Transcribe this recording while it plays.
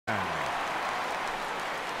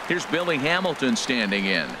Here's Billy Hamilton standing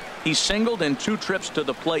in. He's singled in 2 trips to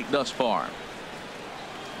the plate thus far.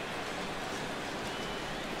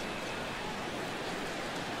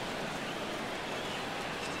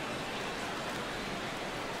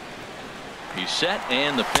 He's set,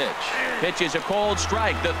 and the pitch. Pitch is a cold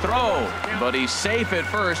strike. The throw, but he's safe at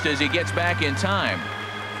first as he gets back in time.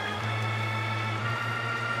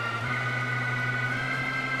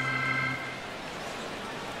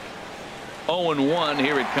 Oh, and 1.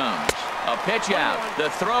 Here it comes. A pitch out. The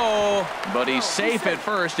throw, but he's safe at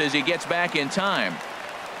first as he gets back in time.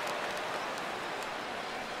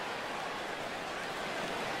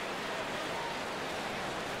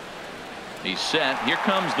 He's set. Here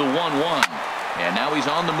comes the 1-1. And now he's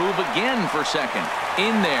on the move again for second.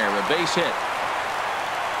 In there, a base hit.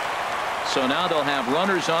 So now they'll have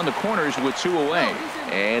runners on the corners with 2 away.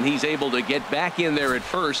 And he's able to get back in there at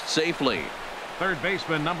first safely. Third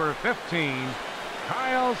baseman number 15,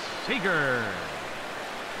 Kyle Seager.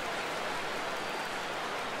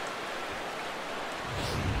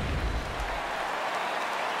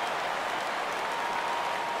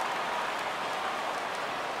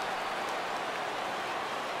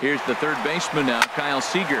 Here's the third baseman now, Kyle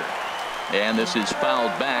Seager. And this is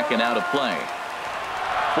fouled back and out of play.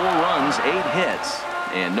 4 runs, 8 hits,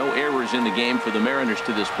 and no errors in the game for the Mariners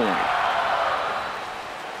to this point.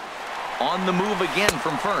 On the move again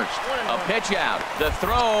from first. A pitch out. The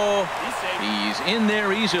throw. He's in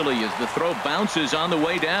there easily as the throw bounces on the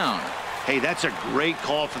way down. Hey, that's a great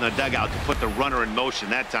call from the dugout to put the runner in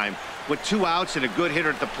motion that time. With 2 outs and a good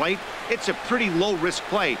hitter at the plate, it's a pretty low-risk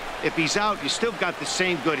play. If he's out, you still got the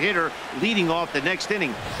same good hitter leading off the next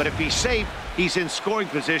inning. But if he's safe, he's in scoring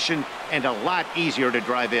position and a lot easier to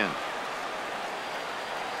drive in.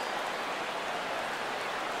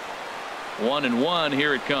 1-1.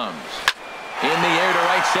 Here it comes. In the air to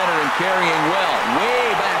right center and carrying well.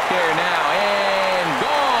 Way back there now. And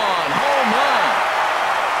gone. Home run.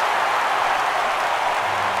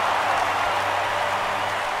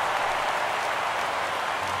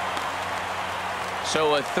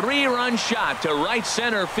 So a 3-run shot to right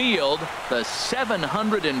center field, the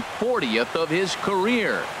 740th of his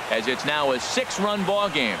career, as it's now a 6-run ball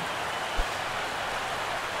game.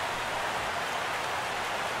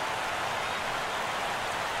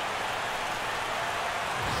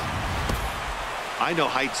 I know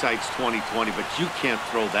hindsight's 20/20, but you can't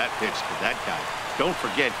throw that pitch to that guy. Don't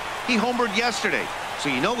forget, he homered yesterday, so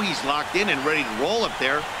you know he's locked in and ready to roll up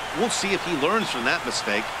there. We'll see if he learns from that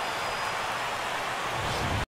mistake.